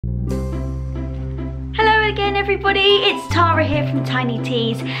Hello again everybody, it's Tara here from Tiny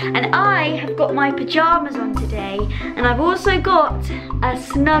Teas, and I have got my pyjamas on today, and I've also got a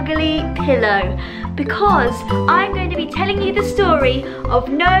snuggly pillow because I'm going to be telling you the story of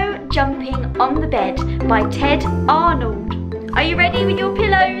No Jumping on the Bed by Ted Arnold. Are you ready with your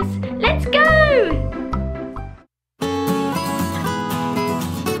pillows? Let's go!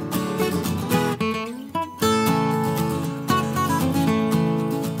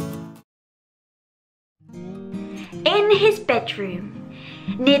 In his bedroom,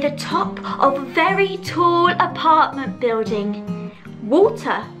 near the top of a very tall apartment building,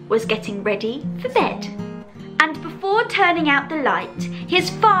 Walter was getting ready for bed. And before turning out the light,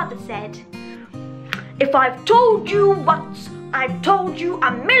 his father said, "If I've told you once, I've told you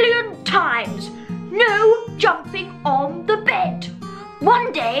a million times, no jumping on the bed.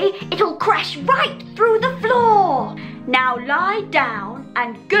 One day it'll crash right through the floor. Now lie down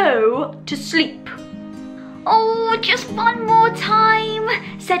and go to sleep." "Oh, just one more time,"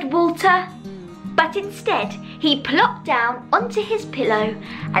 said Walter. But instead, he plopped down onto his pillow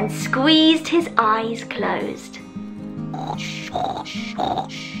and squeezed his eyes closed.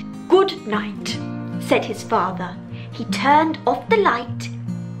 "Good night," said his father. He turned off the light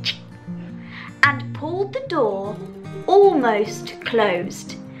and pulled the door almost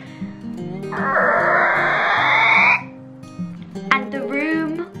closed. And the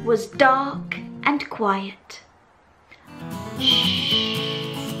room was dark and quiet.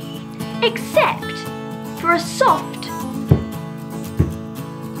 Except for a soft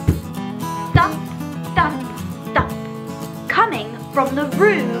thump, thump, thump coming from the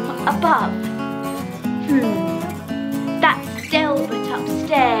room above. That's Delbert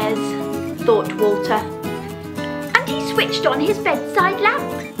upstairs, thought Walter, and he switched on his bedside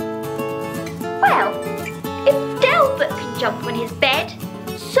lamp. Well, if Delbert can jump on his bed,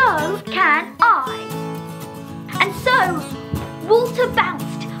 so can I. And so Walter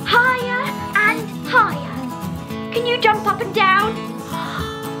bounced higher and higher. Can you jump up and down?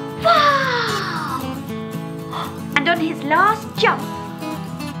 Wow! And on his last jump,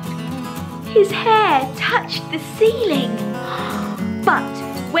 his hair touched the ceiling. But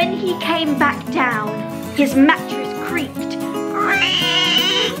when he came back down, his mattress creaked.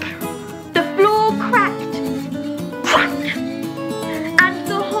 The floor cracked. And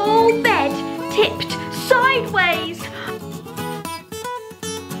the whole bed tipped sideways.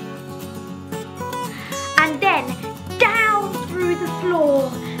 And then down through the floor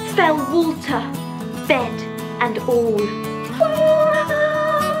fell Walter, bed and all.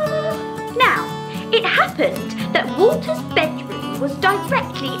 Now, it happened that Walter's bedroom was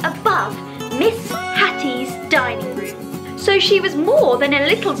directly above Miss Hattie's dining room. So she was more than a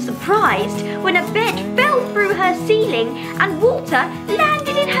little surprised when a bed fell through her ceiling and Walter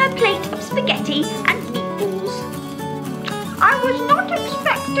landed in her plate of spaghetti and meatballs. "I was not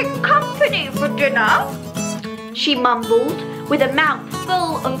expecting company for dinner," she mumbled with a mouth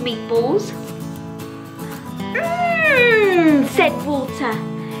full of meatballs. Said Walter.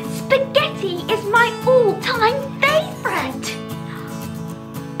 "Spaghetti is my all-time favourite."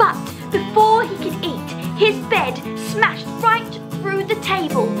 But before he could eat, his bed smashed right through the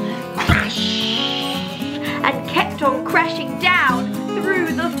table. Crash! And kept on crashing down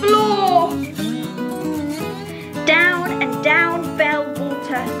through the floor. Down and down fell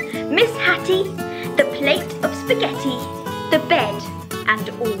Walter, Miss Hattie, the plate of spaghetti, the bed and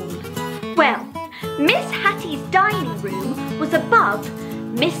all. Well, Miss Hattie's dining room was above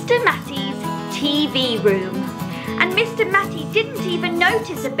Mr. Matty's TV room. And Mr. Matty didn't even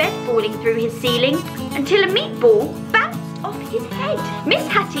notice a bed falling through his ceiling until a meatball bounced off his head. Miss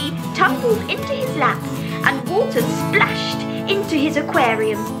Hattie tumbled into his lap and Walter splashed into his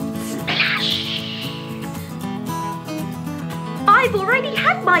aquarium. Splash! "I've already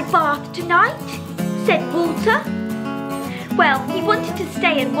had my bath tonight," said Walter. Well, he wanted to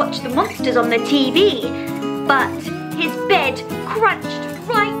stay and watch the monsters on the TV, but his bed crunched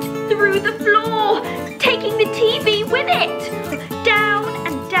right through the floor, taking the TV with it. Down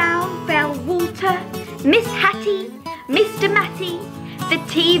and down fell Walter, Miss Hattie, Mr. Matty, the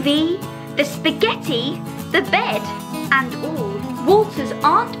TV, the spaghetti, the bed and all. Walter's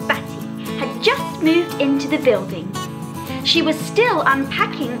Aunt Batty had just moved into the building. She was still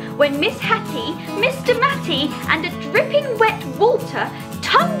unpacking when Miss Hattie, Mr. Matty and a dripping wet Walter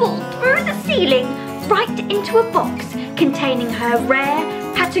tumbled through the ceiling right into a box containing her rare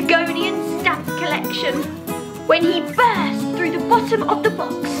Patagonian stamp collection. When he burst through the bottom of the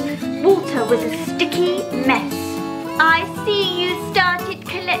box, Walter was a sticky mess. "I see you started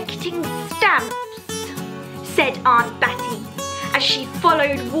collecting stamps," said Aunt Batty, as as she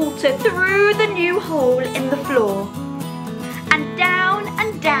followed Walter through the new hole in the floor. And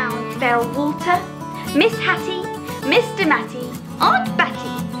down fell Walter, Miss Hattie, Mr. Matty, Aunt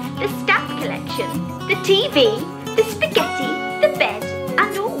Batty, the stamp collection, the TV, the spaghetti, the bed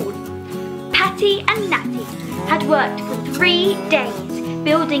and all. Patty and Natty had worked for 3 days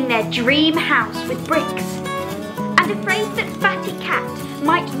building their dream house with bricks. And afraid that Fatty Cat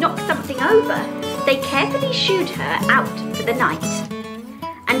might knock something over, they carefully shooed her out for the night.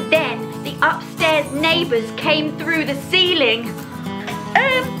 And then the upstairs neighbours came through the ceiling.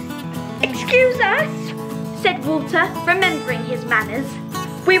 Excuse us, said Walter, remembering his manners.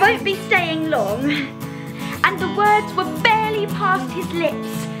 We won't be staying long. And the words were barely past his lips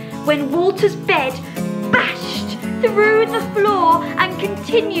when Walter's bed bashed through the floor and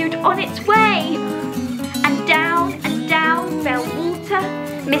continued on its way. And down fell Walter,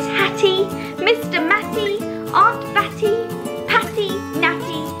 Miss Hattie, Mr. Matty, Aunt Batty, Patty,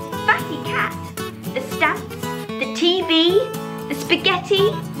 Natty, Fatty Cat, the stamps, the TV, the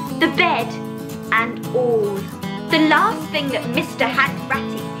spaghetti, the bed, and all. The last thing that Mr.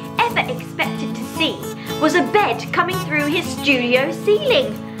 Ratty ever expected to see was a bed coming through his studio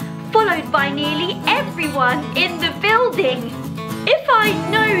ceiling, followed by nearly everyone in the building. If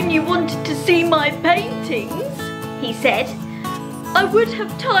I'd known you wanted to see my paintings, he said, I would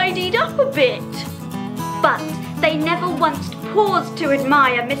have tidied up a bit. But they never once paused to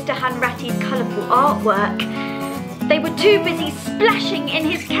admire Mr. Ratty's colourful artwork. They were too busy splashing in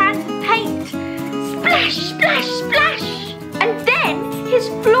his cans of paint. Splash, splash, splash! And then his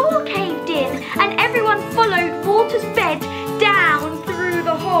floor caved in and everyone followed Walter's bed down through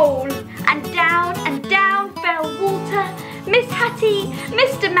the hole. And down fell Walter, Miss Hattie,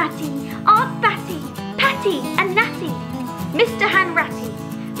 Mr. Matty, Aunt Batty, Patty and Natty, Mr. Ratty,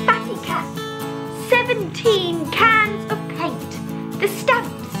 Fatty Cat. 17 cans of paint, the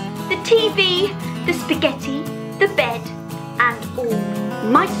stamps, the TV, the spaghetti, the bed and all.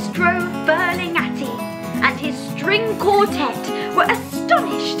 Maestro Burlingatti and his string quartet were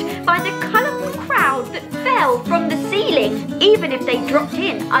astonished by the colourful crowd that fell from the ceiling, even if they dropped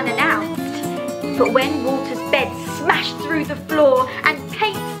in unannounced. But when Walter's bed smashed through the floor and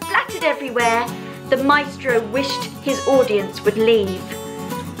paint splattered everywhere, the maestro wished his audience would leave.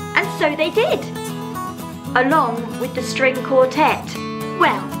 And so they did, along with the string quartet.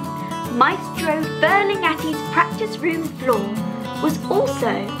 Well, Maestro Burlingatti's practice room floor was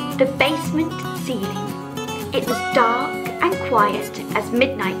also the basement ceiling. It was dark and quiet as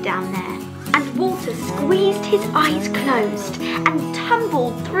midnight down there, and Walter squeezed his eyes closed and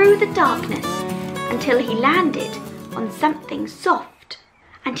tumbled through the darkness until he landed on something soft.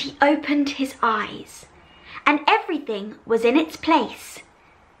 And he opened his eyes, and everything was in its place.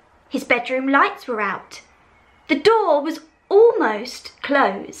 His bedroom lights were out. The door was almost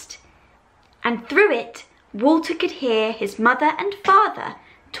closed. And through it, Walter could hear his mother and father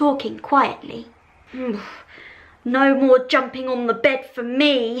talking quietly. No more jumping on the bed for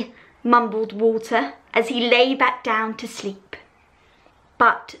me, mumbled Walter as he lay back down to sleep.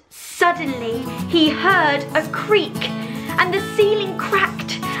 But suddenly he heard a creak and the ceiling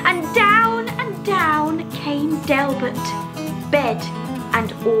cracked and down came Delbert, bed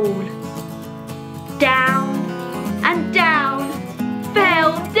and all. Down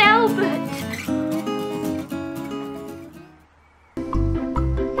fell Delbert.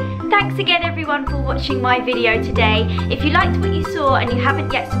 Thanks again everyone for watching my video today. If you liked what you saw and you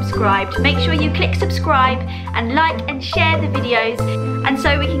haven't yet subscribed, make sure you click subscribe and like and share the videos, and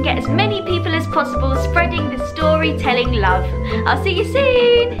so we can get as many people as possible spreading the storytelling love. I'll see you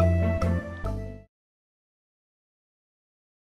soon!